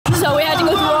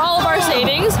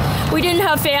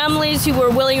have families who were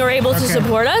willing or able to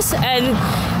support us, and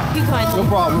no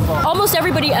problem. almost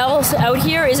everybody else out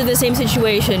here is in the same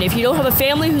situation. If you don't have a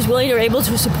family who's willing or able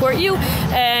to support you,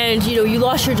 and you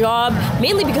lost your job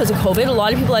mainly because of COVID, a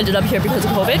lot of people ended up here because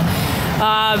of COVID.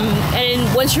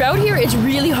 And once you're out here, it's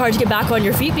really hard to get back on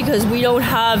your feet because we don't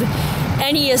have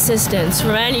any assistance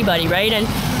from anybody, right? And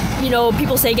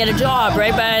people say get a job,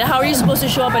 right? But how are you supposed to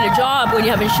show up at a job when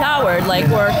you haven't showered,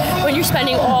 or when you're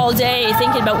spending all day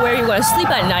thinking about where you're going to sleep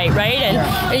at night, right?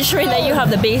 And ensuring that you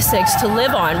have the basics to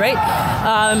live on, right?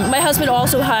 My husband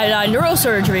also had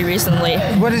neurosurgery recently.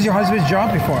 What is your husband's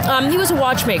job before? He was a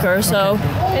watchmaker, so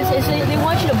they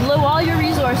want you to blow all your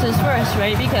resources first,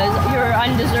 right? Because you're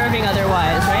undeserving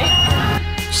otherwise, right?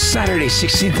 Saturday,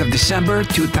 16th of December,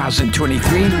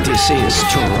 2023. This is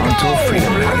Toronto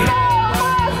Freedom Rally.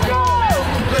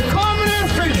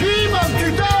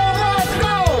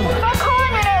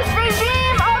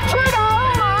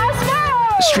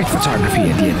 Street photography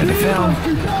at the end of the film.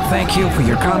 Thank you for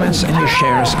your comments and your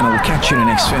shares, and I will catch you in the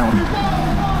next film.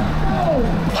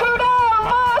 Trudeau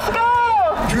must go!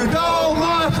 Trudeau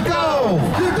must go!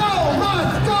 Trudeau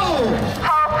must go!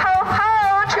 Ho, ho,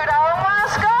 ho! Trudeau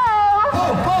must go!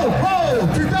 Ho, ho, ho!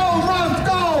 Trudeau must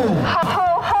go! Ho, ho,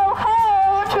 ho, ho!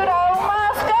 Trudeau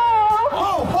must go!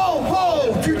 Ho, ho, ho!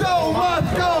 Trudeau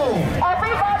must go!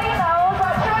 Everybody knows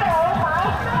that Trudeau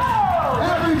must go!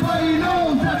 Everybody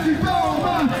knows that Trudeau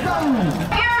must go!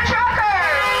 You truckers!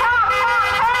 Ho, ho,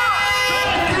 ho!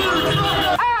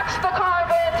 Axe the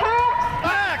carbon tax!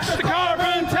 Axe the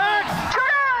carbon tax!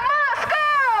 Trudeau must go!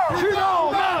 Trudeau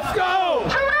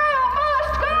must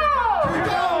go!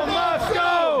 Trudeau must go! Trudeau must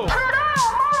go! Trudeau must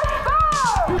go!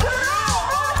 Trudeau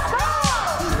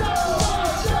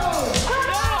must go!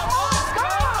 Trudeau must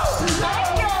go!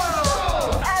 Thank you!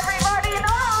 Everybody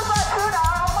knows that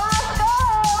Trudeau must go!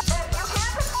 If you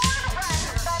can't afford rent,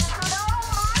 then Trudeau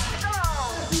must go!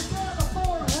 You can't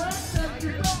afford rent, then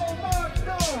Trudeau must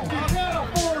go! You can't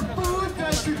afford food,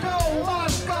 then Trudeau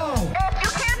must go! If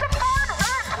you can't afford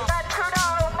rent, then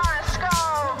Trudeau must go!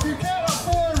 You can't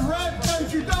afford rent, then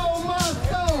Trudeau must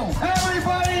go!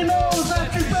 Everybody knows that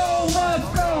Trudeau must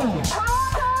go!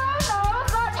 Toronto knows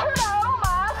that Trudeau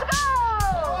must go!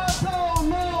 Toronto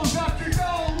knows that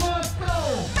Trudeau must go!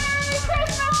 Merry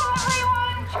Christmas,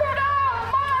 everyone! Trudeau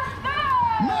must go!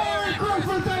 Merry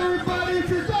Christmas, everybody!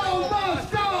 Trudeau must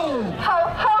go! Ho,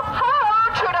 ho, ho!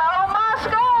 Trudeau must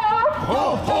go! Ho,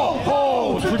 ho, ho!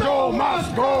 Trudeau must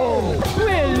go!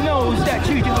 Will knows that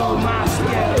Trudeau must go.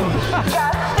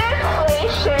 Just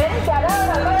inflation, get out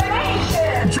of our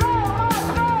nation! Trudeau must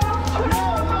go!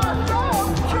 Trudeau must go!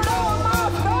 Trudeau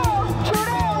must go!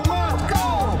 Trudeau must go!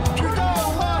 Trudeau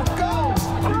must go!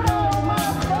 Trudeau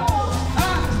must go!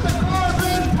 Axe the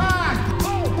carbon tax!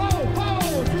 Ho, ho, ho!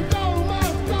 Trudeau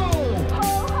must go! Ho,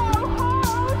 ho, ho!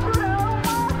 Trudeau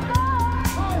must go!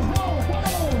 Ho, ho, ho!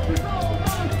 Trudeau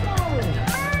must go!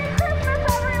 Merry Christmas,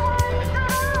 everyone! Trudeau must go!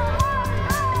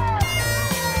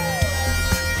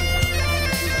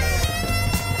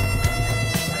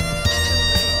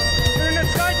 Turn the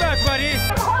sky back, buddy.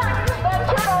 Then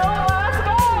Trudeau must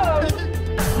go!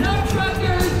 No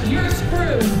truckers, you're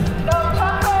screwed. No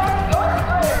truckers, you're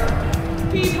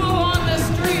screwed! People on the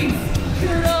streets,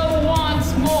 Trudeau wants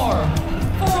more.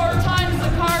 4 times the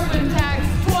carbon tax,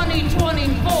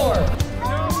 2024.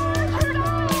 No more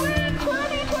Trudeau in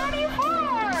 2024!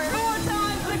 4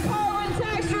 times the carbon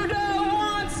tax, Trudeau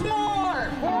wants more.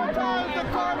 4 times the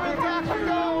carbon tax!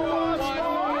 Trudeau wants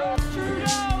more!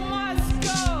 Trudeau must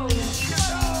go.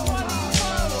 Trudeau must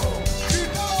go!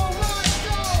 Trudeau must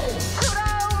go!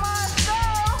 Trudeau must go!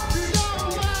 Trudeau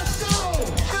must go!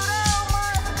 Trudeau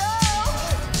must go!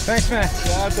 Thanks, man.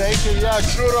 Yeah, thank you. Yeah,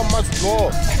 Trudeau must go.